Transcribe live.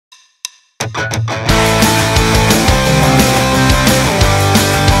Hello,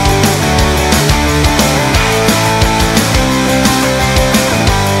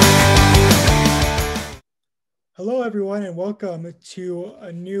 everyone, and welcome to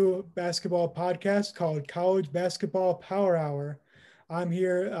a new basketball podcast called College Basketball Power Hour. I'm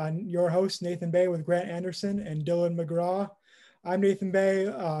here, your host, Nathan Bay, with Grant Anderson and Dylan McGraw. I'm Nathan Bay,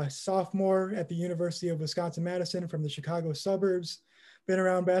 a sophomore at the University of Wisconsin-Madison from the Chicago suburbs. Been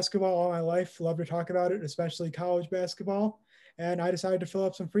around basketball all my life, love to talk about it, especially college basketball. And I decided to fill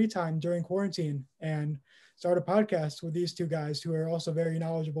up some free time during quarantine and start a podcast with these two guys who are also very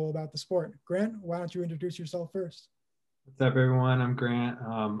knowledgeable about the sport. Grant, why don't you introduce yourself first? What's up, everyone? I'm Grant.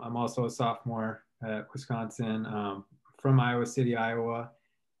 I'm also a sophomore at Wisconsin, from Iowa City, Iowa.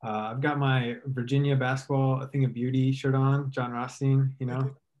 I've got my Virginia basketball, a thing of beauty shirt on, John Rothstein, you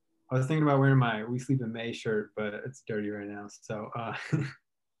know. I was thinking about wearing my We Sleep in May shirt, but it's dirty right now. So,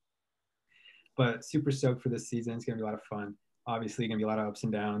 but super stoked for this season. It's going to be a lot of fun. Obviously, going to be a lot of ups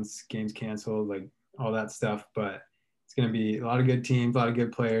and downs, games canceled, like all that stuff. But it's going to be a lot of good teams, a lot of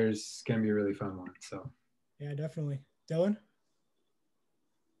good players. It's going to be a really fun one. So, yeah, definitely. Dylan?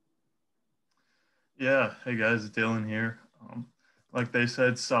 Yeah, hey guys, Dylan here. Like they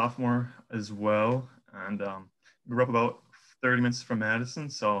said, sophomore as well, and grew up about 30 minutes from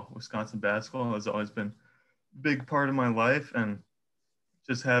Madison, so Wisconsin basketball has always been a big part of my life, and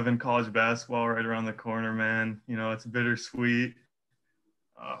just having college basketball right around the corner, man, you know, it's bittersweet.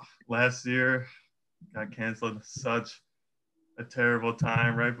 Last year got canceled, such a terrible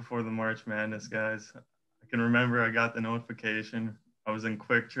time right before the March Madness, guys. I can remember I got the notification. I was in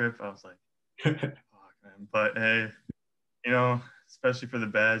Quick Trip. I was like, fuck, man. But hey, you know, especially for the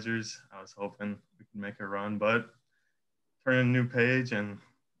Badgers, I was hoping we could make a run, but turning a new page, and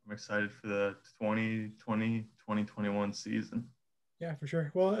I'm excited for the 2020-2021 season. Yeah, for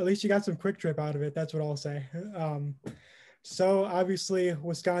sure. Well, at least you got some Quick Trip out of it. That's what I'll say. So obviously,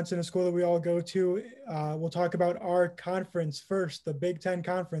 Wisconsin, a school that we all go to. We'll talk about our conference first, the Big Ten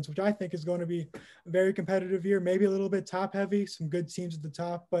Conference, which I think is going to be a very competitive year, maybe a little bit top heavy, some good teams at the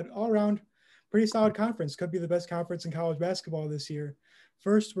top, but all around pretty solid conference. Could be the best conference in college basketball this year.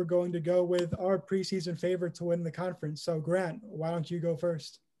 First, we're going to go with our preseason favorite to win the conference. So Grant, why don't you go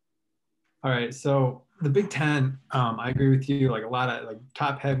first? all right. So the Big Ten, I agree with you. Like a lot of like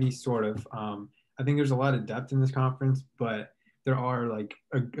top heavy sort of. I think there's a lot of depth in this conference, but there are like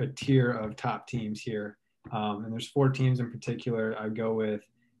a tier of top teams here. And there's 4 teams in particular. I go with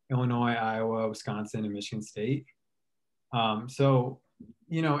Illinois, Iowa, Wisconsin, and Michigan State. So,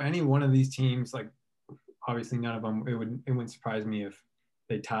 you know, any one of these teams, like obviously none of them, it wouldn't surprise me if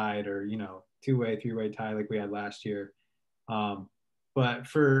they tied or, you know, 2-way, 3-way tie like we had last year. But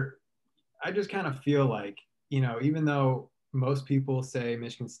I just kind of feel like, you know, even though most people say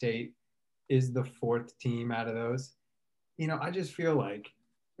Michigan State is the 4th team out of those, you know, I just feel like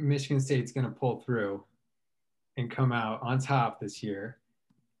Michigan State's going to pull through and come out on top this year.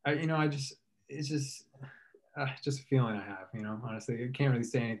 It's just a feeling I have, you know, honestly. I can't really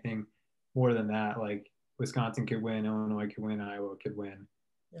say anything more than that. Like Wisconsin could win, Illinois could win, Iowa could win.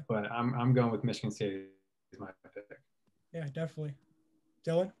 Yeah. But I'm going with Michigan State as my pick. Yeah, definitely.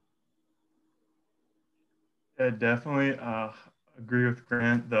 Dylan? Yeah, definitely. Agree with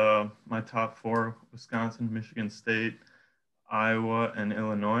Grant. My top 4: Wisconsin, Michigan State, Iowa, and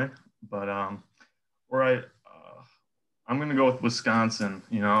Illinois. But I'm going to go with Wisconsin.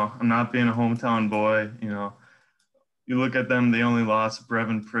 You know, I'm not being a hometown boy. You know, you look at them; they only lost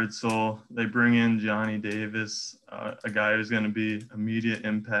Brevin Pritzel. They bring in Johnny Davis, a guy who's going to be immediate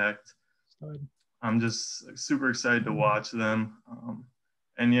impact. I'm just super excited to watch them.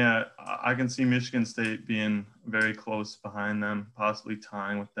 And yeah, I can see Michigan State being very close behind them, possibly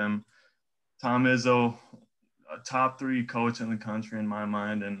tying with them. Tom Izzo, a top 3 coach in the country in my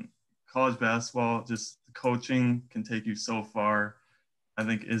mind, and college basketball, just the coaching can take you so far. I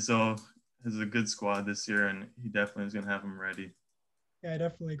think Izzo has a good squad this year, and he definitely is going to have them ready. Yeah, I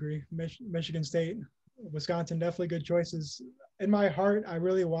definitely agree. Michigan State, Wisconsin, definitely good choices. In my heart, I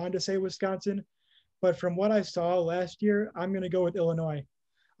really wanted to say Wisconsin, but from what I saw last year, I'm going to go with Illinois.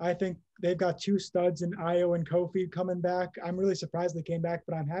 I think they've got 2 studs in Io and Kofi coming back. I'm really surprised they came back,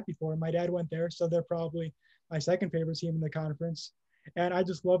 but I'm happy for them. My dad went there, so they're probably my second favorite team in the conference. And I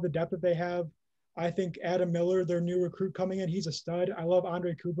just love the depth that they have. I think Adam Miller, their new recruit coming in, he's a stud. I love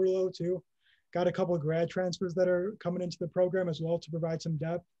Andre Kuberlo too. Got a couple of grad transfers that are coming into the program as well to provide some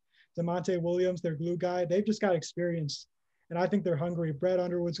depth. DeMonte Williams, their glue guy, they've just got experience. And I think they're hungry. Brett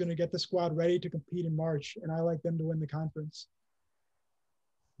Underwood's going to get the squad ready to compete in March, and I like them to win the conference.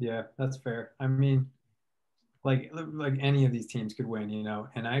 Yeah, that's fair. I mean, like any of these teams could win,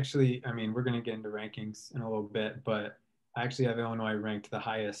 And I mean, we're going to get into rankings in a little bit, but I actually have Illinois ranked the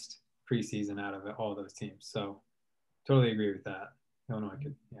highest preseason out of all those teams. So totally agree with that. Illinois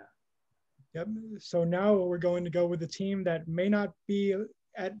could, yeah. Yep. So now we're going to go with a team that may not be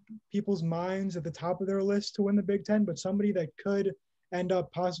at people's minds at the top of their list to win the Big Ten, but somebody that could end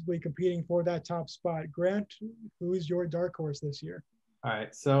up possibly competing for that top spot. Grant, who is your dark horse this year? All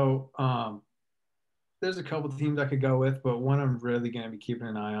right. So there's a couple of teams I could go with, but one I'm really going to be keeping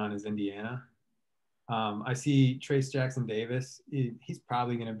an eye on is Indiana. I see Trace Jackson Davis. He's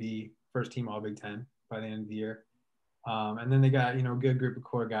probably going to be first team All Big Ten by the end of the year. And then they got, good group of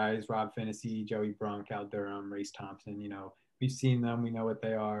core guys, Rob Finney, Joey Brunk, Al Durham, Race Thompson. We've seen them. We know what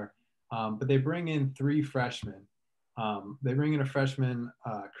they are. But they bring in 3 freshmen. They bring in a freshman,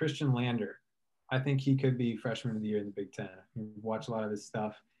 Christian Lander. I think he could be freshman of the year in the Big Ten. You watch a lot of his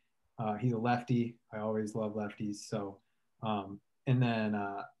stuff. He's a lefty. I always love lefties. So, and then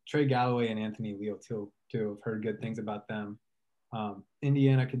Trey Galloway and Anthony Leal too. I've heard good things about them.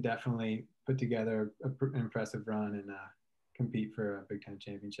 Indiana could definitely put together an impressive run and compete for a Big Ten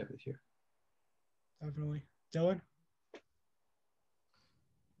championship this year. Definitely. Dylan?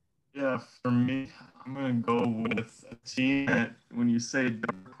 Yeah, for me, I'm going to go with a team that when you say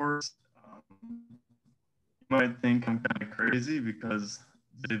dark horse, you might think I'm kind of crazy because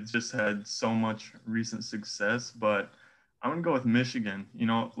they've just had so much recent success, but I'm going to go with Michigan.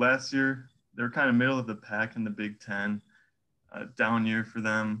 Last year, they were kind of middle of the pack in the Big Ten, down year for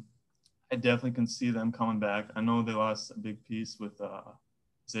them. I definitely can see them coming back. I know they lost a big piece with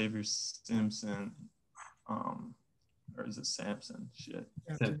Xavier Simpson, or is it Sampson? Shit.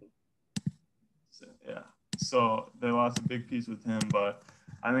 Yeah. So they lost a big piece with him, but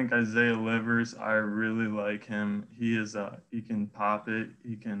I think Isaiah Livers, I really like him. He can pop it.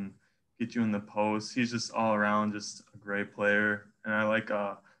 He can get you in the post. He's just all around just a great player. And I like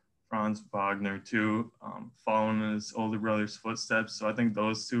Franz Wagner too, following in his older brother's footsteps. So I think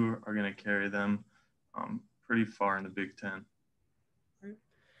those two are going to carry them pretty far in the Big Ten.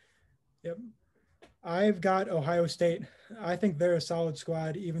 Yep. I've got Ohio State. I think they're a solid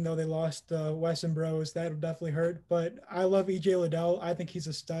squad, even though they lost Wesson Bros. That'll definitely hurt. But I love E.J. Liddell. I think he's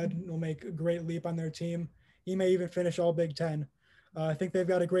a stud. He'll make a great leap on their team. He may even finish all Big Ten. I think they've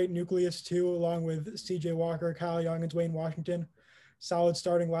got a great nucleus, too, along with C.J. Walker, Kyle Young, and Dwayne Washington. Solid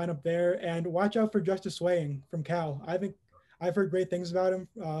starting lineup there. And watch out for Justice Swaying from Cal. I think I've heard great things about him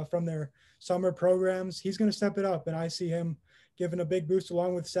from their summer programs. He's going to step it up, and I see him given a big boost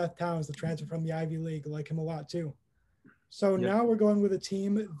along with Seth Towns, the transfer from the Ivy League. I like him a lot too. So Now we're going with a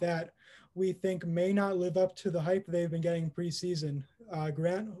team that we think may not live up to the hype they've been getting preseason.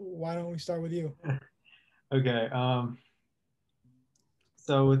 Grant, why don't we start with you? Okay.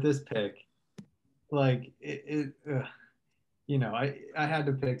 So with this pick, like I had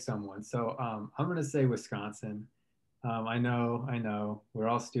to pick someone. So I'm going to say Wisconsin. I know we're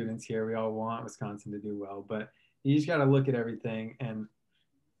all students here. We all want Wisconsin to do well, but you just got to look at everything. And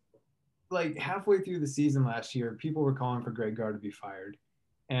like halfway through the season last year, people were calling for Greg Gard to be fired.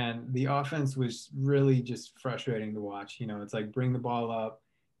 And the offense was really just frustrating to watch. It's like bring the ball up,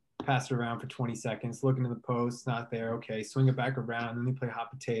 pass it around for 20 seconds, look into the post, not there. Okay, swing it back around. Then they play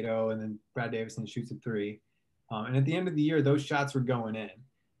hot potato, and then Brad Davison shoots a 3. And at the end of the year, those shots were going in.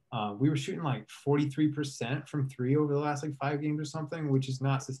 We were shooting like 43% from 3 over the last 5 games or something, which is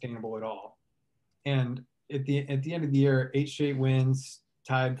not sustainable at all. And at the end of the year, 8 straight wins,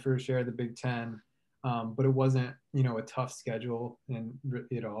 tied for a share of the Big Ten, but it wasn't a tough schedule and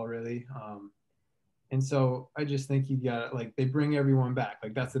it all really. And so I just think you got they bring everyone back.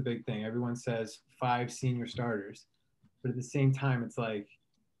 That's the big thing. Everyone says 5 senior starters, but at the same time, it's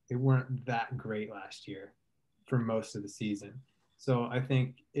they weren't that great last year for most of the season. So I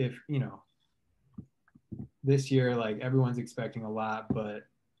think if this year everyone's expecting a lot, but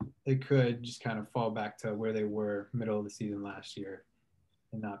it could just kind of fall back to where they were middle of the season last year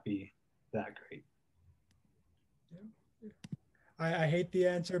and not be that great. I hate the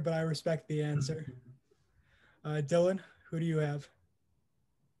answer, but I respect the answer. Dylan, who do you have?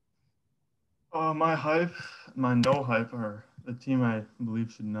 My no hype, or the team I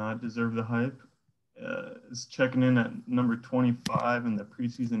believe should not deserve the hype, is checking in at number 25 in the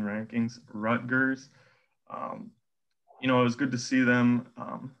preseason rankings, Rutgers. It was good to see them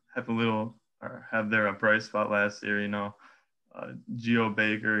have their bright spot last year. Geo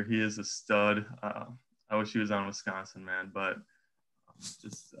Baker, he is a stud. I wish he was on Wisconsin, man, but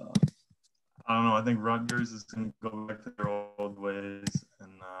I don't know. I think Rutgers is going to go back to their old ways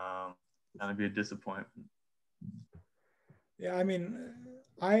and kind of be a disappointment. Yeah, I mean,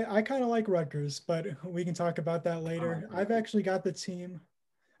 I kind of like Rutgers, but we can talk about that later. I've actually got the team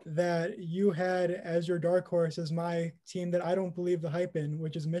that you had as your dark horse as my team that I don't believe the hype in,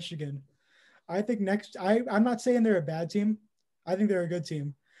 which is Michigan. I think I'm not saying they're a bad team. I think they're a good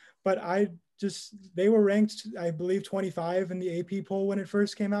team, but they were ranked, I believe, 25 in the AP poll when it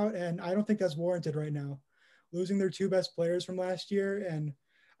first came out, and I don't think that's warranted right now. Losing their two best players from last year, and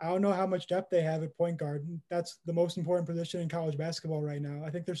I don't know how much depth they have at point guard. That's the most important position in college basketball right now.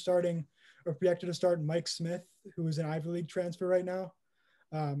 I think they're starting or projected to start Mike Smith, who is an Ivy League transfer right now.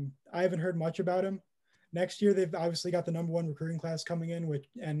 I haven't heard much about him. Next year, they've obviously got the number one recruiting class coming in,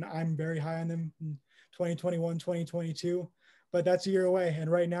 and I'm very high on them in 2021, 2022, but that's a year away.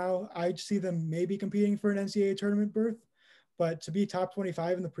 And right now, I see them maybe competing for an NCAA tournament berth, but to be top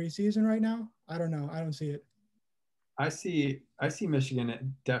 25 in the preseason right now, I don't know. I don't see it. I see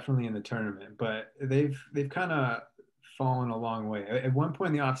Michigan definitely in the tournament, but they've kind of fallen a long way. At one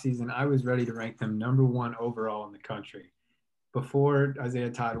point in the offseason, I was ready to rank them number one overall in the country. Before Isaiah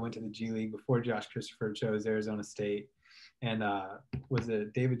Todd went to the G League, before Josh Christopher chose Arizona State, and was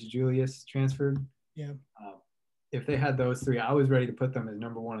it David DeJulius transferred? Yeah. If they had those three, I was ready to put them as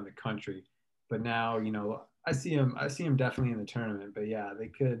number one in the country. But now, I see them definitely in the tournament. But yeah, they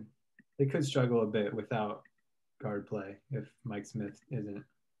could struggle a bit without guard play if Mike Smith isn't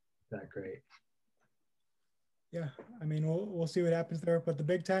that great. Yeah, I mean, we'll see what happens there. But the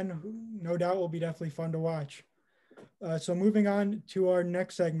Big Ten, no doubt, will be definitely fun to watch. So moving on to our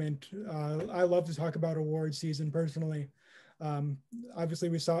next segment, I love to talk about award season personally. Obviously,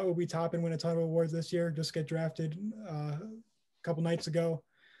 we saw Obi Toppin win a ton of awards this year, just get drafted a couple nights ago.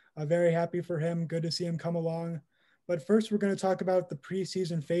 Very happy for him. Good to see him come along. But first, we're going to talk about the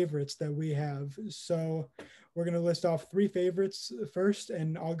preseason favorites that we have. So we're going to list off three favorites first,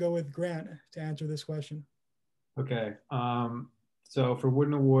 and I'll go with Grant to answer this question. Okay. So for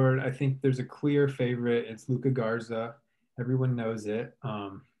Wooden Award, I think there's a clear favorite. It's Luka Garza. Everyone knows it.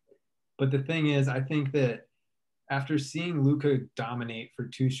 But the thing is, I think that after seeing Luka dominate for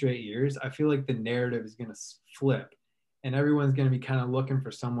 2 straight years, I feel like the narrative is going to flip, and everyone's going to be kind of looking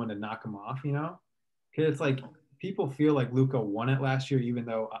for someone to knock him off. Because it's like people feel like Luka won it last year, even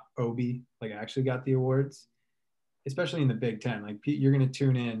though Obi actually got the awards. Especially in the Big Ten, you're going to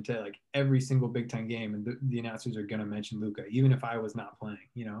tune in to every single Big Ten game, and the announcers are going to mention Luka, even if I was not playing.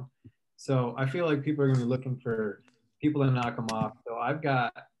 So I feel like people are going to be looking for people to knock him off. So I've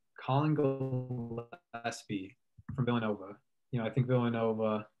got Colin Gillespie from Villanova. I think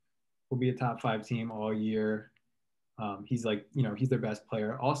Villanova will be a top 5 team all year. He's he's their best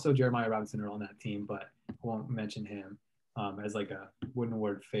player. Also, Jeremiah Robinson are on that team, but I won't mention him as a Wooden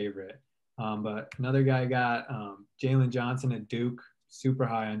Award favorite. But another guy got Jalen Johnson at Duke, super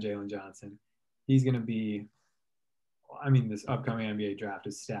high on Jalen Johnson. He's going to be, this upcoming NBA draft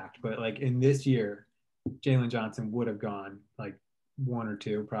is stacked, but in this year, Jalen Johnson would have gone 1 or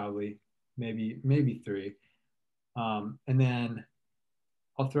 2, probably, maybe 3. And then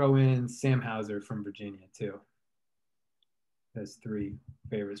I'll throw in Sam Hauser from Virginia too. That's 3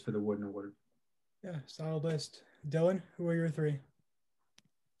 favorites for the Wooden Award. Yeah, solid list. Dylan, who are your 3?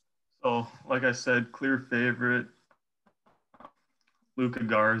 So, like I said, clear favorite, Luka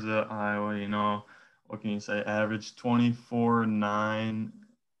Garza, Iowa. What can you say? Average 24, 9,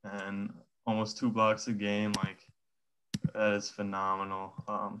 and almost 2 blocks a game. That is phenomenal.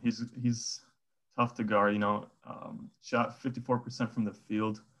 He's tough to guard. Shot 54% from the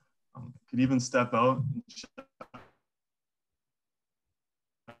field. Could even step out and shot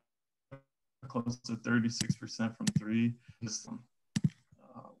close to 36% from 3. Just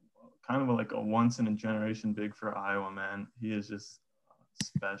kind of a once in a generation big for Iowa, man. He is just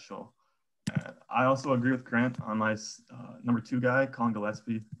special. I also agree with Grant on my number 2 guy, Colin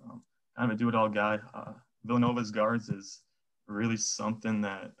Gillespie. Kind of a do-it-all guy. Villanova's guards is really something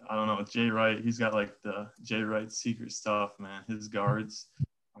that, I don't know, Jay Wright, he's got the Jay Wright secret stuff, man. His guards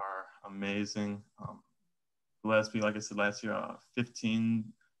are amazing. Gillespie, like I said last year, 15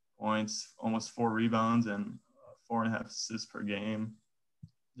 points, almost 4 rebounds, and 4.5 assists per game.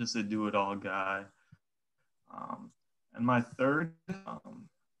 Just a do-it-all guy. And my third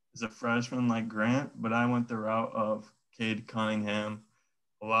is a freshman like Grant, but I went the route of Cade Cunningham.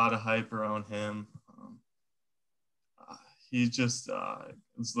 A lot of hype around him. He just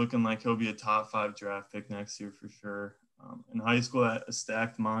is looking like he'll be a top 5 draft pick next year for sure. In high school at a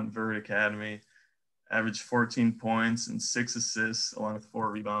stacked Montverde Academy, averaged 14 points and 6 assists along with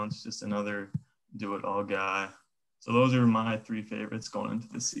 4 rebounds. Just another do-it-all guy. So those are my 3 favorites going into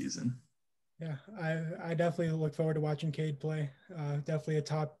the season. Yeah, I definitely look forward to watching Cade play. Definitely a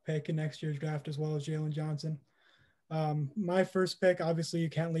top pick in next year's draft as well as Jalen Johnson. My first pick, obviously, you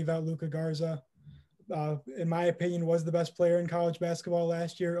can't leave out Luka Garza. In my opinion, was the best player in college basketball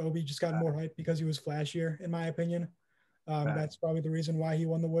last year. Obi just got more hype because he was flashier, in my opinion. That's probably the reason why he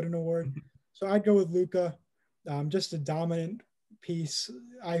won the Wooden Award. So I'd go with Luka. Just a dominant piece.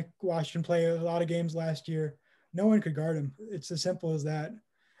 I watched him play a lot of games last year. No one could guard him. It's as simple as that.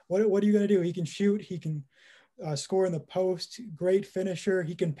 What are you going to do? He can shoot. He can score in the post. Great finisher.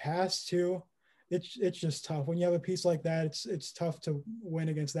 He can pass too. It's just tough when you have a piece like that. It's tough to win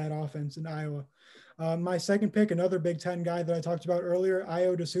against that offense in Iowa. My second pick, another Big Ten guy that I talked about earlier,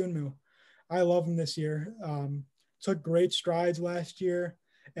 Ayo Dosunmu. I love him this year. Took great strides last year,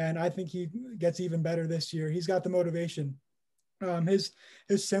 and I think he gets even better this year. He's got the motivation. His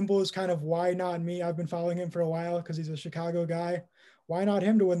symbol is kind of why not me. I've been following him for a while because he's a Chicago guy. Why not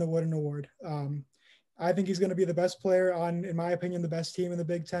him to win the Wooden Award? I think he's going to be the best player on, in my opinion, the best team in the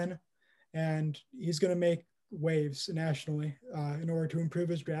Big Ten, and he's going to make waves nationally in order to improve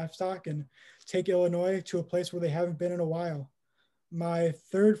his draft stock and take Illinois to a place where they haven't been in a while. My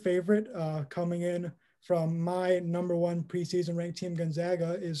third favorite coming in from my number one preseason ranked team,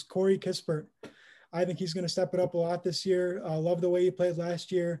 Gonzaga, is Corey Kispert. I think he's going to step it up a lot this year. Love the way he played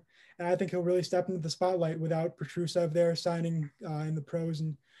last year. And I think he'll really step into the spotlight without Petrusev there signing in the pros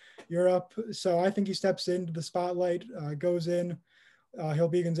in Europe. So I think he steps into the spotlight, goes in. He'll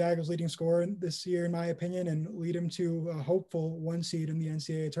be Gonzaga's leading scorer this year, in my opinion, and lead him to a hopeful 1 seed in the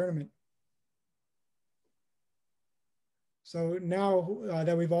NCAA tournament. So now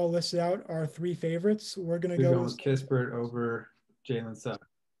that we've all listed out our 3 favorites, we're going to go with Kispert over Jalen Suggs.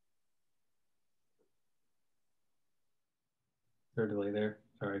 Fair delay there.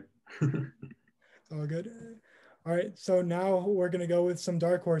 Sorry. It's all good. All right. So now we're going to go with some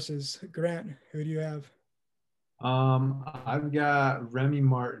dark horses. Grant, who do you have? I've got Remy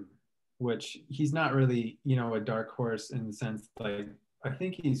Martin, which he's not really, a dark horse in the sense, like, I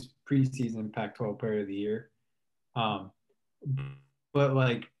think he's preseason Pac-12 player of the year. But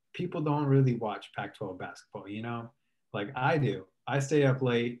like, people don't really watch Pac-12 basketball, like I do. I stay up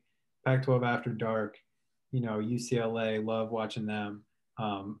late, Pac-12 after dark, UCLA, love watching them.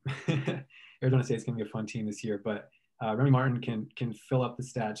 Arizona State's going to be a fun team this year, but Remy Martin can fill up the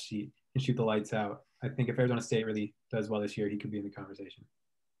stat sheet and shoot the lights out. I think if Arizona State really does well this year, he could be in the conversation.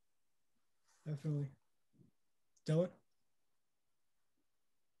 Definitely. Dylan?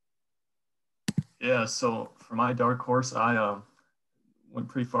 Yeah, so for my dark horse, I went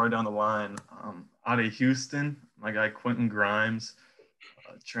pretty far down the line. Out of Houston, my guy Quentin Grimes,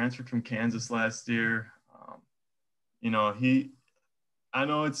 transferred from Kansas last year. I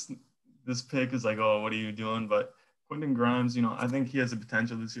know this pick is like, oh, what are you doing? But Quentin Grimes, I think he has the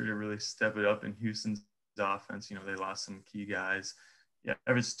potential this year to really step it up in Houston's offense. They lost some key guys. Yeah,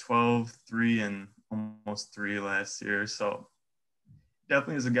 averaged 12, 3, and almost 3 last year. So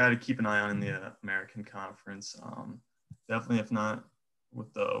definitely is a guy to keep an eye on in the American Conference. Definitely, if not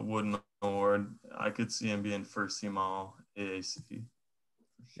with the Wooden Award, I could see him being first team all AAC.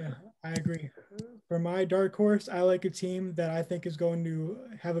 Yeah, I agree. For my dark horse, I like a team that I think is going to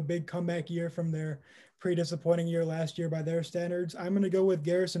have a big comeback year from their pretty disappointing year last year by their standards. I'm going to go with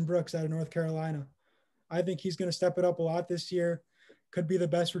Garrison Brooks out of North Carolina. I think he's going to step it up a lot this year. Could be the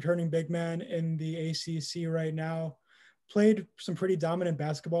best returning big man in the ACC right now. Played some pretty dominant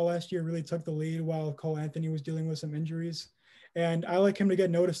basketball last year, really took the lead while Cole Anthony was dealing with some injuries. And I like him to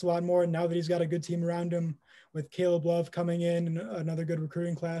get noticed a lot more now that he's got a good team around him with Caleb Love coming in and another good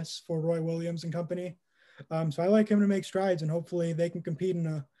recruiting class for Roy Williams and company. So I like him to make strides, and hopefully they can compete in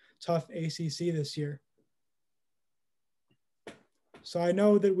a tough ACC this year. So I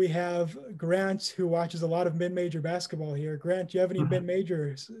know that we have Grant, who watches a lot of mid-major basketball here. Grant, do you have any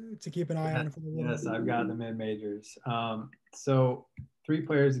mid-majors to keep an eye on? For the Yes, I've got the mid-majors. So 3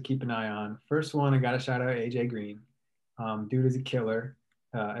 players to keep an eye on. First one, I got to shout out AJ Green. Dude is a killer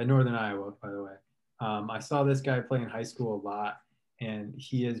at Northern Iowa, by the way. I saw this guy play in high school a lot, and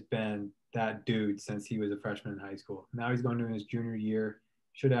he has been that dude since he was a freshman in high school. Now he's going to his junior year,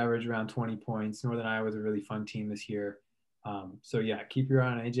 should average around 20 points. Northern Iowa is a really fun team this year. So yeah, keep your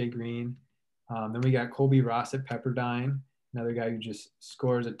eye on AJ Green. Then we got Colby Ross at Pepperdine, another guy who just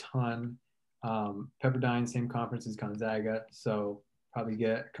scores a ton. Pepperdine, same conference as Gonzaga, so probably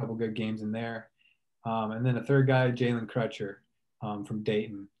get a couple good games in there. And then a third guy, Jalen Crutcher from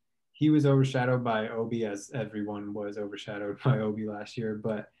Dayton. He was overshadowed by Obi, as everyone was overshadowed by Obi last year.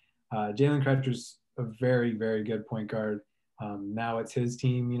 But Jalen Crutcher's a very, very good point guard. Now it's his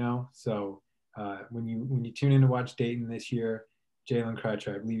team, So when you tune in to watch Dayton this year, Jalen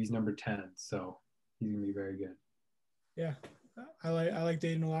Crutcher, I believe he's number 10. So he's going to be very good. Yeah, I like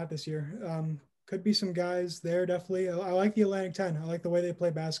Dayton a lot this year. could be some guys there. Definitely. I like the Atlantic 10. I like the way they play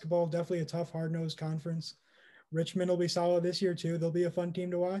basketball. Definitely a tough, hard-nosed conference. Richmond will be solid this year too. They'll be a fun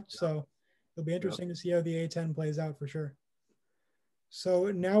team to watch. So it'll be interesting to see how the A10 plays out for sure.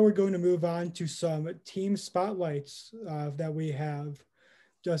 So now we're going to move on to some team spotlights that we have.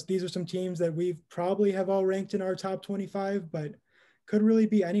 Just these are some teams that we probably have all ranked in our top 25, but could really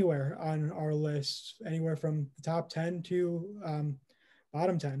be anywhere on our list, anywhere from the top 10 to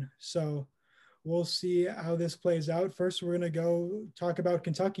bottom 10. So we'll see how this plays out. First, we're going to go talk about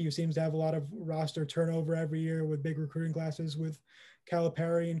Kentucky, who seems to have a lot of roster turnover every year with big recruiting classes with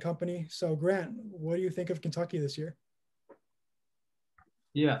Calipari and company. So Grant, what do you think of Kentucky this year?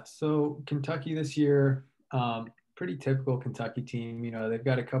 Yeah, so Kentucky this year, pretty typical Kentucky team. You know, they've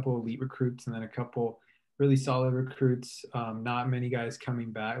got a couple elite recruits and then a couple really solid recruits. Not many guys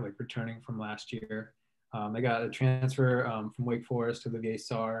coming back, like returning from last year. They got a transfer from Wake Forest, Olivier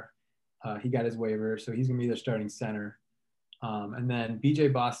Sarr. He got his waiver, so he's going to be their starting center. And then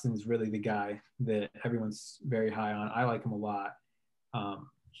BJ Boston's really the guy that everyone's very high on. I like him a lot.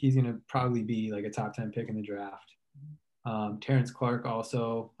 He's going to probably be like a top 10 pick in the draft. Terrence Clark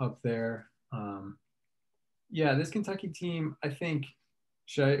also up there. Yeah, this Kentucky team, I think,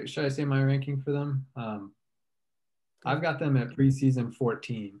 should I say my ranking for them? I've got them at preseason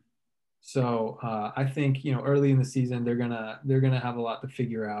 14. So I think, you know, early in the season they're gonna have a lot to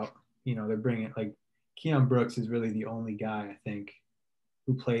figure out. You know, they're bringing like Keon Brooks is really the only guy I think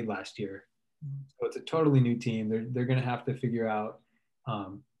who played last year. So it's a totally new team. They're gonna have to figure out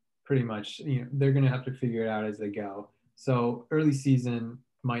pretty much. You know, they're gonna have to figure it out as they go. So early season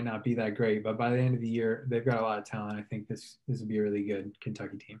might not be that great, but by the end of the year, they've got a lot of talent. I think this would be a really good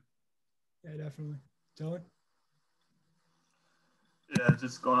Kentucky team. Yeah, definitely. Dylan? Yeah,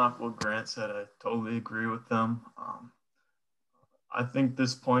 just going off what Grant said, I totally agree with them. I think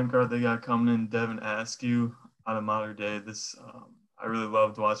this point guard they got coming in, Devin Askew, out of Modern Day. I really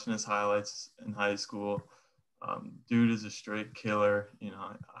loved watching his highlights in high school. Dude is a straight killer. You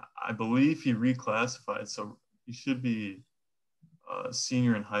know, I believe he reclassified, so he should be a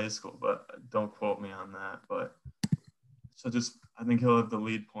senior in high school, but don't quote me on that. But so just, I think he'll have the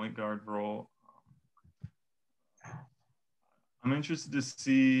lead point guard role. I'm interested to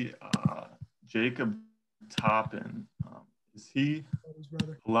see Jacob Toppin. Is he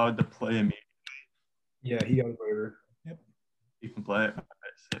allowed to play immediately? Yeah, he got a waiver. Yep. He can play it.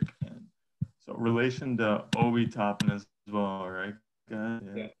 Sick. And so relation to Obi Toppin as well, right?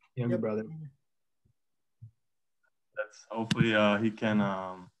 Yeah, younger brother. That's hopefully he can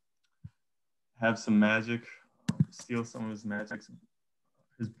have some magic, steal some of his magic,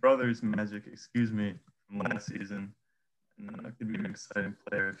 his brother's magic, excuse me, from last season. And that could be an exciting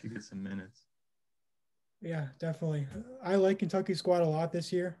player if he gets some minutes. Yeah, definitely. I like Kentucky's squad a lot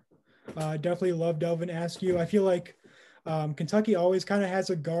this year. Definitely love Delvin Askew. I feel like Kentucky always kind of has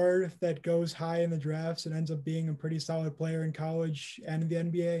a guard that goes high in the drafts and ends up being a pretty solid player in college and in the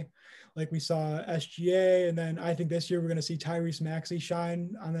NBA. Like we saw SGA, and then I think this year we're going to see Tyrese Maxey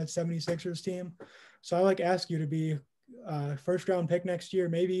shine on that 76ers team. So I like Askew to be first round pick next year,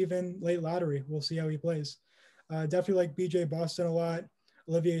 maybe even late lottery. We'll see how he plays. Definitely like BJ Boston a lot.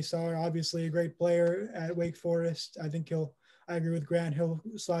 Olivier Sarr, obviously a great player at Wake Forest. I think I agree with Grant, he'll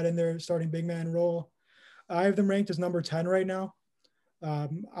slide in there starting big man role. I have them ranked as number 10 right now.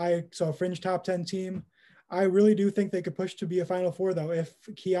 So a fringe top 10 team. I really do think they could push to be a Final Four, though, if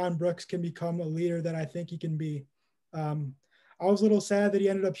Keon Brooks can become a leader that I think he can be. I was a little sad that he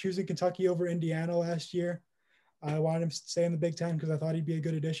ended up choosing Kentucky over Indiana last year. I wanted him to stay in the Big Ten because I thought he'd be a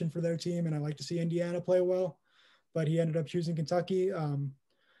good addition for their team, and I like to see Indiana play well. But he ended up choosing Kentucky.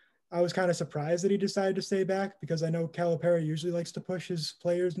 I was kind of surprised that he decided to stay back because I know Calipari usually likes to push his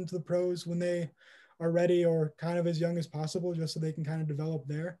players into the pros when they are ready or kind of as young as possible, just so they can kind of develop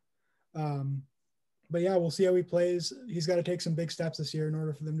there. But yeah, we'll see how he plays. He's got to take some big steps this year in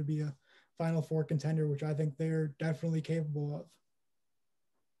order for them to be a Final Four contender, which I think they're definitely capable of.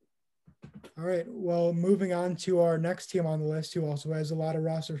 All right, well, moving on to our next team on the list, who also has a lot of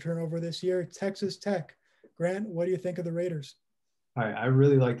roster turnover this year, Texas Tech. Grant, what do you think of the Raiders? All right, I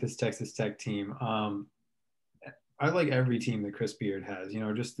really like this Texas Tech team. I like every team that Chris Beard has. You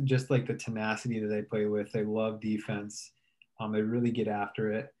know, just like the tenacity that they play with. They love defense. They really get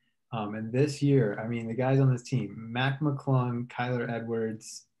after it. And this year, I mean, the guys on this team: Mac McClung, Kyler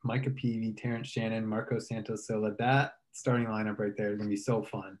Edwards, Micah Peavy, Terrence Shannon, Marco Santos Silva. That starting lineup right there is going to be so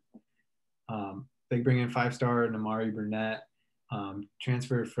fun. They bring in 5-star Namari Burnett,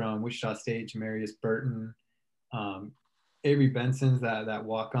 transferred from Wichita State, Jamarius Burton. Avery Benson's that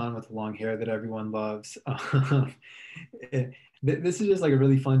walk-on with the long hair that everyone loves. This is just like a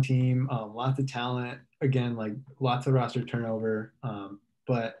really fun team. Lots of talent. Again, like lots of roster turnover.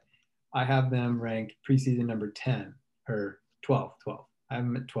 But I have them ranked preseason number 10 or 12. 12. I have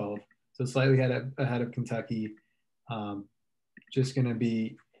them at 12. So slightly ahead of Kentucky. Just going to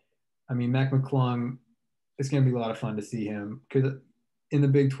be, I mean, Mac McClung, it's going to be a lot of fun to see him because in the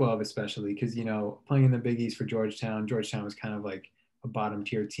Big 12, especially because, you know, playing in the Big East for Georgetown was kind of like a bottom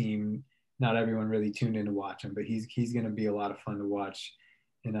tier team. Not everyone really tuned in to watch him, but he's going to be a lot of fun to watch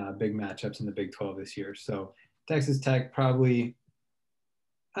in big matchups in the Big 12 this year. So Texas Tech probably,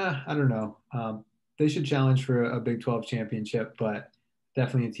 I don't know. They should challenge for a Big 12 championship, but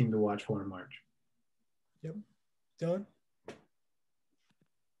definitely a team to watch for in March. Yep. Dylan?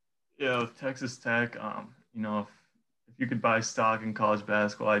 Yeah, with Texas Tech, you know, if you could buy stock in college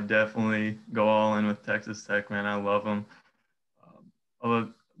basketball, I'd definitely go all in with Texas Tech, man. I love them.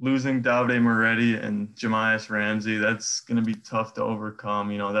 Losing Davide Moretti and Jamias Ramsey, that's going to be tough to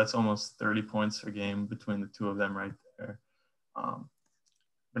overcome. You know, that's almost 30 points a game between the two of them right there.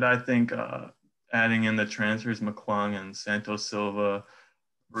 But I think adding in the transfers, McClung and Santos Silva,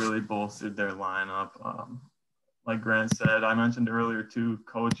 really bolstered their lineup. Like Grant said, I mentioned earlier too,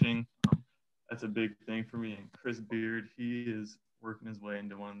 coaching. That's a big thing for me. And Chris Beard, he is working his way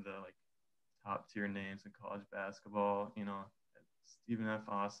into one of the like top tier names in college basketball. You know, Stephen F.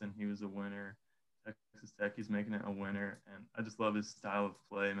 Austin, he was a winner. Texas Tech, he's making it a winner. And I just love his style of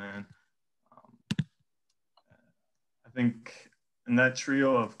play, man. I think in that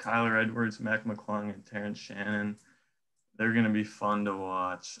trio of Kyler Edwards, Mac McClung, and Terrence Shannon, they're going to be fun to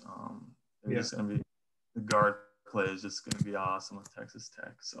watch. They're just going to be – the guard play is just going to be awesome with Texas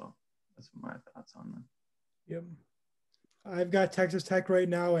Tech. So that's my thoughts on them. Yep. I've got Texas Tech right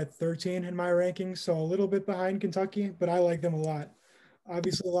now at 13 in my rankings, so a little bit behind Kentucky, but I like them a lot.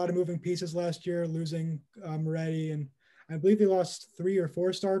 Obviously, a lot of moving pieces last year, losing Moretti, and I believe they lost 3 or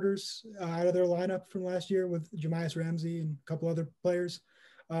 4 starters out of their lineup from last year with Jamias Ramsey and a couple other players.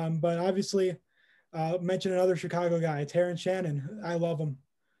 But obviously, mention another Chicago guy, Terrence Shannon. I love him.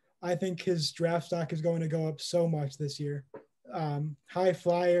 I think his draft stock is going to go up so much this year. High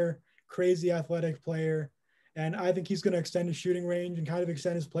flyer, crazy athletic player. And I think he's going to extend his shooting range and kind of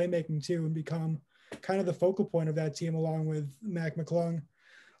extend his playmaking too and become kind of the focal point of that team along with Mac McClung.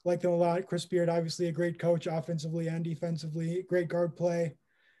 Like them a lot. Chris Beard, obviously a great coach offensively and defensively, great guard play.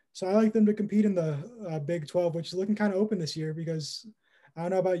 So I like them to compete in the Big 12, which is looking kind of open this year because I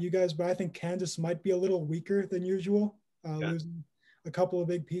don't know about you guys, but I think Kansas might be a little weaker than usual, losing a couple of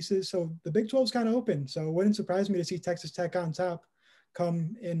big pieces. So the Big 12 is kind of open. So it wouldn't surprise me to see Texas Tech on top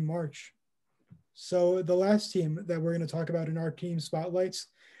come in March. So the last team that we're going to talk about in our team spotlights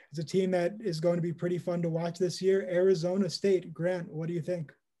is a team that is going to be pretty fun to watch this year, Arizona State. Grant, what do you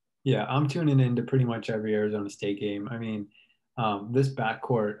think? Yeah, I'm tuning into pretty much every Arizona State game. I mean, this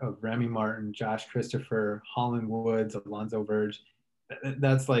backcourt of Remy Martin, Josh Christopher, Holland Woods, Alonzo Verge,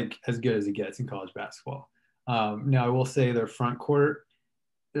 that's like as good as it gets in college basketball. Now, I will say their front court,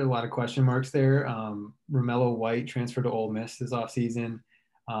 there are a lot of question marks there. Romello White transferred to Ole Miss this offseason.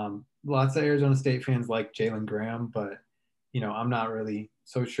 Lots of Arizona State fans like Jalen Graham, but, you know, I'm not really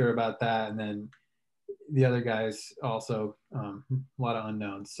so sure about that. And then the other guys also a lot of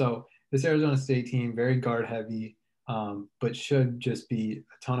unknowns. So this Arizona State team, very guard heavy, but should just be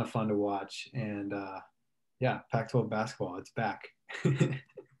a ton of fun to watch. And yeah, Pac-12 basketball, it's back. Yep,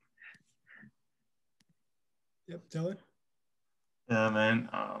 Dylan. Yeah, man.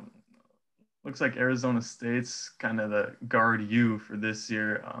 Looks like Arizona State's kind of the guard you for this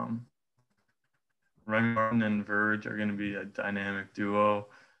year. Remy Martin and Verge are going to be a dynamic duo.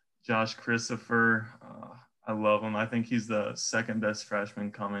 Josh Christopher, I love him. I think he's the second best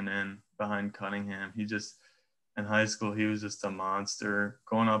freshman coming in behind Cunningham. He just, in high school, he was just a monster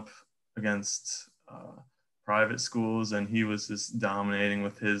going up against private schools, and he was just dominating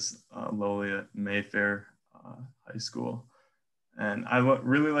with his lowly at Mayfair High School. And I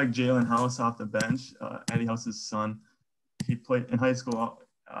really like Jalen House off the bench, Eddie House's son. He played in high school.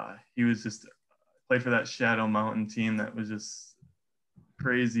 He was just played for that Shadow Mountain team that was just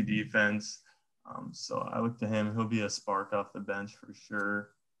crazy defense. So I look to him. He'll be a spark off the bench for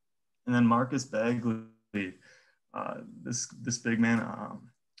sure. And then Marcus Bagley, this big man.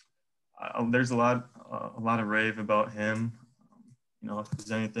 There's a lot of rave about him. You know, if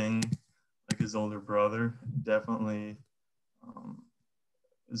there's anything like his older brother, definitely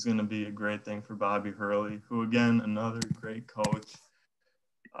is going to be a great thing for Bobby Hurley, who, again, another great coach.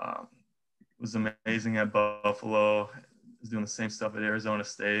 Was amazing at Buffalo, is doing the same stuff at Arizona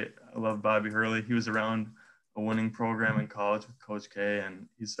State. I love Bobby Hurley. He was around a winning program in college with Coach K, and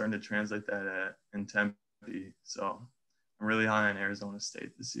he's starting to translate that in Tempe. So I'm really high on Arizona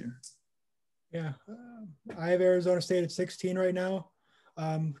State this year. Yeah, I have Arizona State at 16 right now.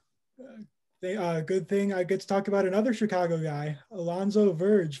 Good thing I get to talk about another Chicago guy, Alonzo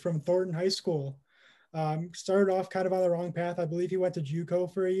Verge from Thornton High School. Started off kind of on the wrong path. I believe he went to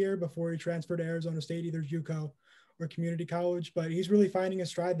JUCO for a year before he transferred to Arizona State, either JUCO or community college, but he's really finding his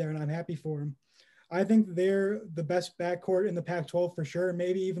stride there, and I'm happy for him. I think they're the best backcourt in the Pac-12 for sure,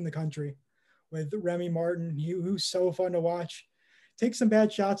 maybe even the country, with Remy Martin, who's so fun to watch. Takes some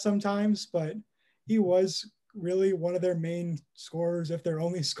bad shots sometimes, but he was really one of their main scorers, if their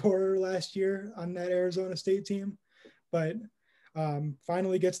only scorer last year on that Arizona State team. But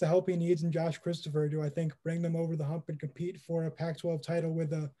finally gets the help he needs in Josh Christopher to, I think, bring them over the hump and compete for a Pac-12 title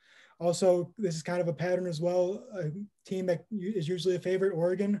with also, this is kind of a pattern as well, a team that is usually a favorite,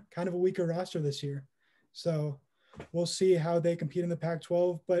 Oregon, kind of a weaker roster this year. So we'll see how they compete in the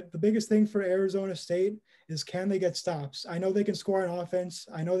Pac-12. But the biggest thing for Arizona State is, can they get stops? I know they can score on offense.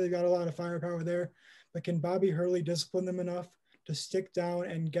 I know they've got a lot of firepower there, but can Bobby Hurley discipline them enough to stick down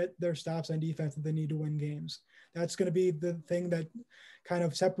and get their stops on defense that they need to win games? That's going to be the thing that kind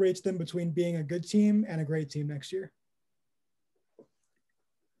of separates them between being a good team and a great team next year.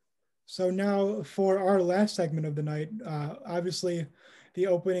 So now for our last segment of the night, obviously the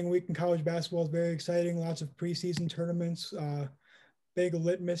opening week in college basketball is very exciting. Lots of preseason tournaments, big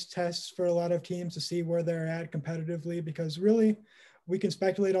litmus tests for a lot of teams to see where they're at competitively, because really we can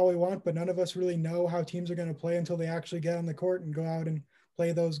speculate all we want, but none of us really know how teams are going to play until they actually get on the court and go out and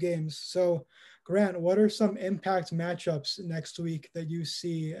play those games. So Grant, what are some impact matchups next week that you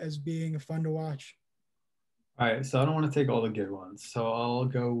see as being fun to watch? All right, so I don't want to take all the good ones. So I'll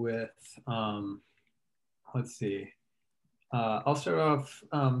go with, let's see. I'll start off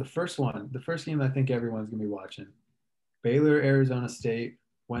the first game I think everyone's going to be watching. Baylor, Arizona State,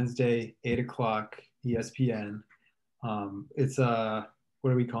 Wednesday, 8 o'clock, ESPN. It's what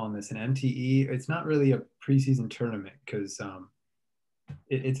are we calling this? An MTE? It's not really a preseason tournament because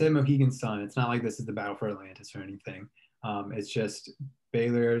it's a Mohegan Sun. It's not like this is the Battle for Atlantis or anything. It's just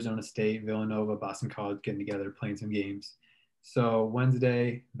Baylor, Arizona State, Villanova, Boston College getting together, playing some games. So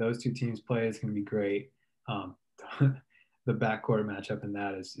Wednesday, those two teams play. It's going to be great. The backcourt matchup in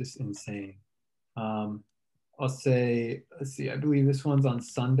that is just insane. I'll say, let's see, I believe this one's on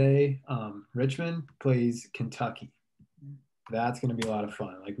Sunday. Richmond plays Kentucky. That's going to be a lot of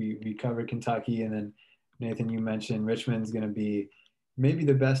fun. Like we covered Kentucky, and then Nathan, you mentioned Richmond's going to be maybe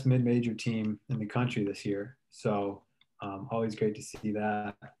the best mid-major team in the country this year. So always great to see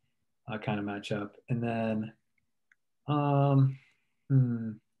that kind of matchup. And then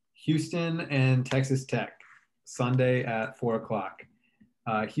Houston and Texas Tech, Sunday at 4 o'clock.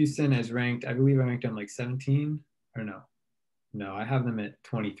 Houston is ranked, I believe I ranked them like 17 or no, I have them at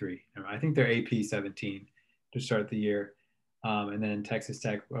 23. I think they're AP 17 to start the year. And then Texas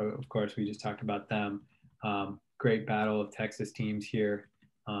Tech, of course, we just talked about them. Great battle of Texas teams here.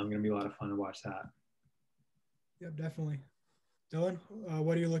 Going to be a lot of fun to watch that. Yep, definitely. Dylan,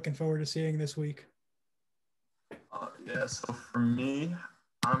 what are you looking forward to seeing this week? Yeah, so for me,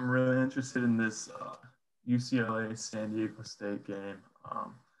 I'm really interested in this UCLA San Diego State game.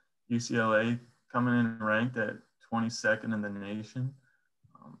 UCLA coming in ranked at 22nd in the nation.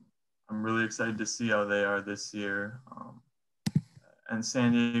 I'm really excited to see how they are this year. And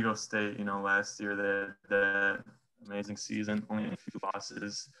San Diego State, last year they had that amazing season, only a few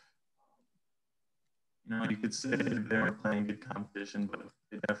losses. You could say they were playing good competition, but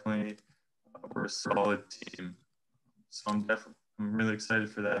they definitely were a solid team. So I'm really excited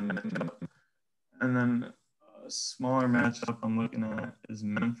for that matchup. And then a smaller matchup I'm looking at is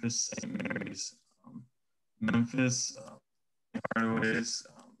Memphis St. Mary's. Memphis, Hardaway's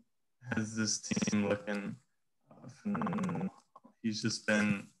has this team looking phenomenal. His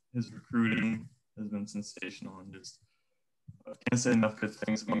recruiting has been sensational, and just can't say enough good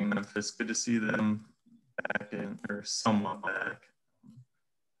things about Memphis. Good to see them back or somewhat back.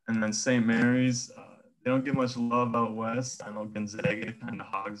 And then St. Mary's, they don't get much love out west. I know Gonzaga kind of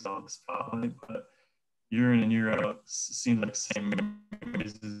hogs all the spotlight, but year in and year out, it seems like St.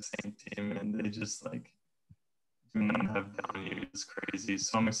 Mary's is the same team, and they just do not have down years. It's crazy.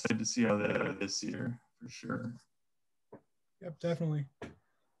 So I'm excited to see how they are this year for sure. Yep, definitely.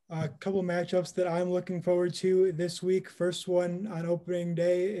 A couple matchups that I'm looking forward to this week. First one on opening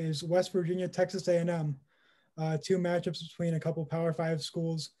day is West Virginia, Texas A&M. Two matchups between a couple Power 5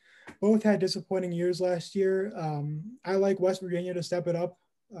 schools. Both had disappointing years last year. I like West Virginia to step it up.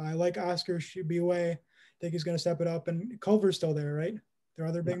 I like Oscar Tshiebwe. I think he's going to step it up. And Culver's still there, right? Their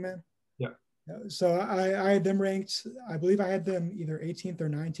other big man? Yeah. So I had them ranked, I believe I had them either 18th or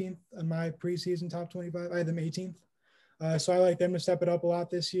 19th on my preseason top 25. I had them 18th. So I like them to step it up a lot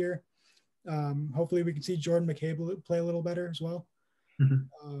this year. Hopefully we can see Jordan McCabe play a little better as well.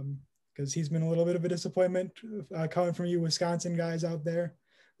 Because he's been a little bit of a disappointment coming from you Wisconsin guys out there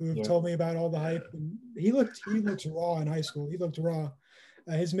who have told me about all the hype. And he looked raw in high school. He looked raw.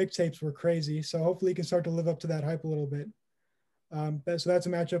 His mixtapes were crazy. So hopefully he can start to live up to that hype a little bit. So that's a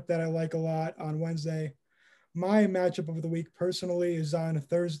matchup that I like a lot on Wednesday. My matchup of the week personally is on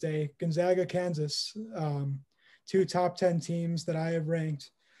Thursday, Gonzaga, Kansas. Two top 10 teams that I have ranked.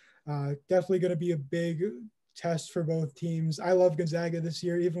 Definitely going to be a big test for both teams. I love Gonzaga this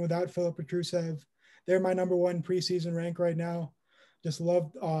year, even without Filip Petrusev. They're my number one preseason rank right now. Just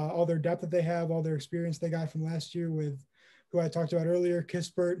love all their depth that they have, all their experience they got from last year with who I talked about earlier,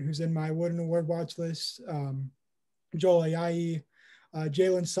 Kispert, who's in my Wooden Award watch list, Joel Ayayi,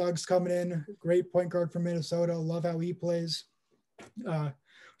 Jalen Suggs coming in, great point guard from Minnesota. Love how he plays.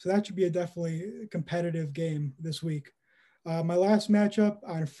 So that should be a definitely competitive game this week. My last matchup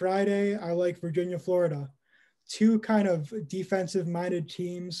on Friday, I like Virginia, Florida. Two kind of defensive-minded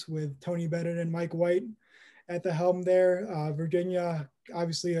teams with Tony Bennett and Mike White at the helm there. Virginia,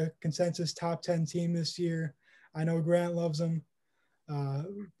 obviously a consensus top 10 team this year. I know Grant loves them.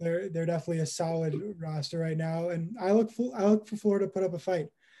 They're definitely a solid roster right now, and I look for Florida to put up a fight.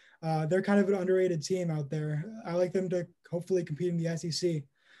 They're kind of an underrated team out there. I like them to hopefully compete in the SEC.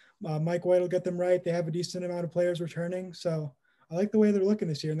 Mike White will get them right. They have a decent amount of players returning, so I like the way they're looking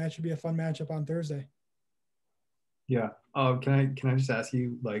this year, and that should be a fun matchup on Thursday. Yeah. Can I just ask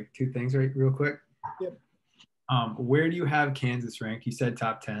you like two things real quick? Yep. Where do you have Kansas ranked? You said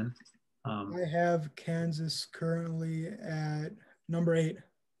top 10. I have Kansas currently at number 8.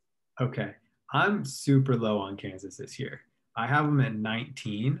 Okay. I'm super low on Kansas this year. I have them at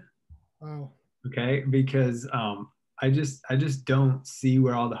 19. Wow. Okay. Because I just don't see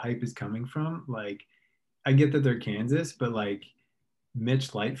where all the hype is coming from. Like, I get that they're Kansas, but like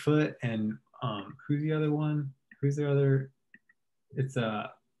Mitch Lightfoot and who's the other one? Who's the other? It's here,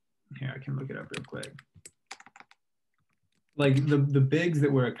 I can look it up real quick. Like the bigs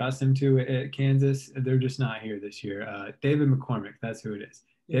that we're accustomed to at Kansas, they're just not here this year. David McCormick, that's who it is.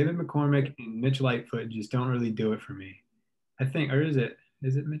 Yeah. David McCormick and Mitch Lightfoot just don't really do it for me. I think, or is it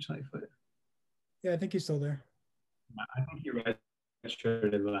Mitch Lightfoot? Yeah, I think he's still there. I think he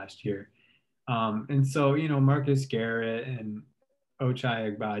redshirted last year. And so, Marcus Garrett and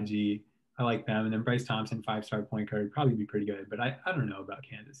Ochai Agbaji, I like them. And then Bryce Thompson, 5-star point guard, would probably be pretty good. But I don't know about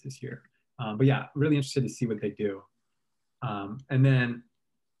Kansas this year. But yeah, really interested to see what they do. And then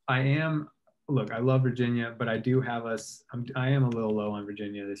I love Virginia, but I do have us, I am a little low on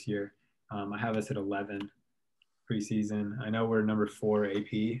Virginia this year. I have us at 11 preseason. I know we're number 4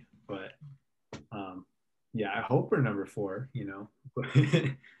 AP, but yeah, I hope we're number 4,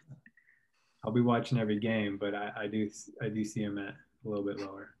 I'll be watching every game, but I do see them at a little bit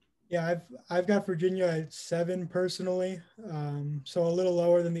lower. Yeah, I've got Virginia at 7 personally, so a little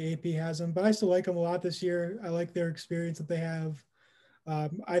lower than the AP has them, but I still like them a lot this year. I like their experience that they have.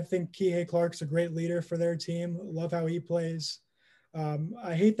 I think Kihei Clark's a great leader for their team. Love how he plays.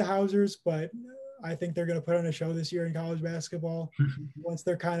 I hate the Hausers, but I think they're going to put on a show this year in college basketball once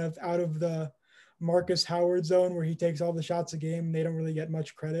they're kind of out of the Marcus Howard zone where he takes all the shots a game and they don't really get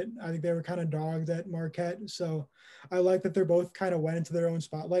much credit. I think they were kind of dogged at Marquette. So I like that they're both kind of went into their own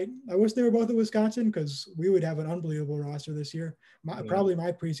spotlight. I wish they were both at Wisconsin because we would have an unbelievable roster this year. Probably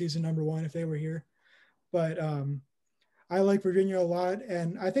my preseason number 1 if they were here. But I like Virginia a lot.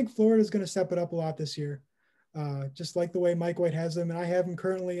 And I think Florida is going to step it up a lot this year. Just like the way Mike White has them. And I have them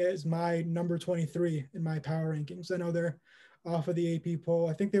currently as my number 23 in my power rankings. I know they're off of the AP poll.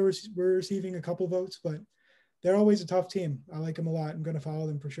 I think we're receiving a couple votes, but they're always a tough team. I like them a lot. I'm going to follow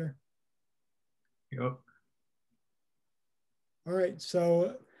them for sure. Yep. All right.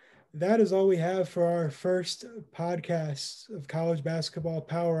 So that is all we have for our first podcast of College Basketball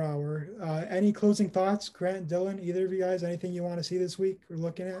Power Hour. Any closing thoughts, Grant, Dylan, either of you guys, anything you want to see this week or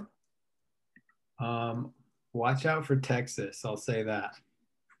looking at? Watch out for Texas. I'll say that.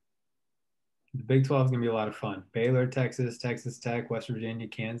 The Big 12 is going to be a lot of fun. Baylor, Texas, Texas Tech, West Virginia,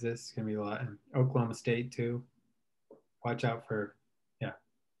 Kansas. It's going to be a lot. And Oklahoma State, too. Watch out for,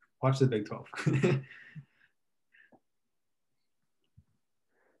 watch the Big 12.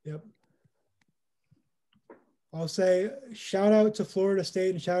 Yep. I'll say shout out to Florida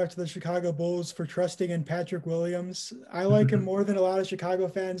State and shout out to the Chicago Bulls for trusting in Patrick Williams. I like him more than a lot of Chicago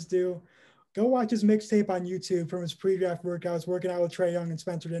fans do. Go watch his mixtape on YouTube from his pre-draft workouts, working out with Trae Young and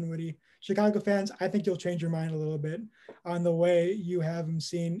Spencer Dinwiddie. Chicago fans, I think you'll change your mind a little bit on the way you have him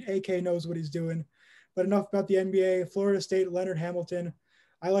seen. AK knows what he's doing. But enough about the NBA. Florida State, Leonard Hamilton.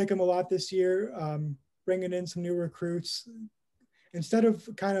 I like him a lot this year. bringing in some new recruits. Instead of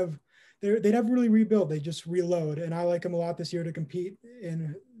kind of, they never really rebuild, they just reload. And I like them a lot this year to compete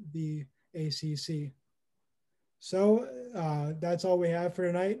in the ACC. So that's all we have for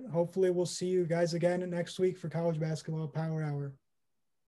tonight. Hopefully we'll see you guys again next week for College Basketball Power Hour.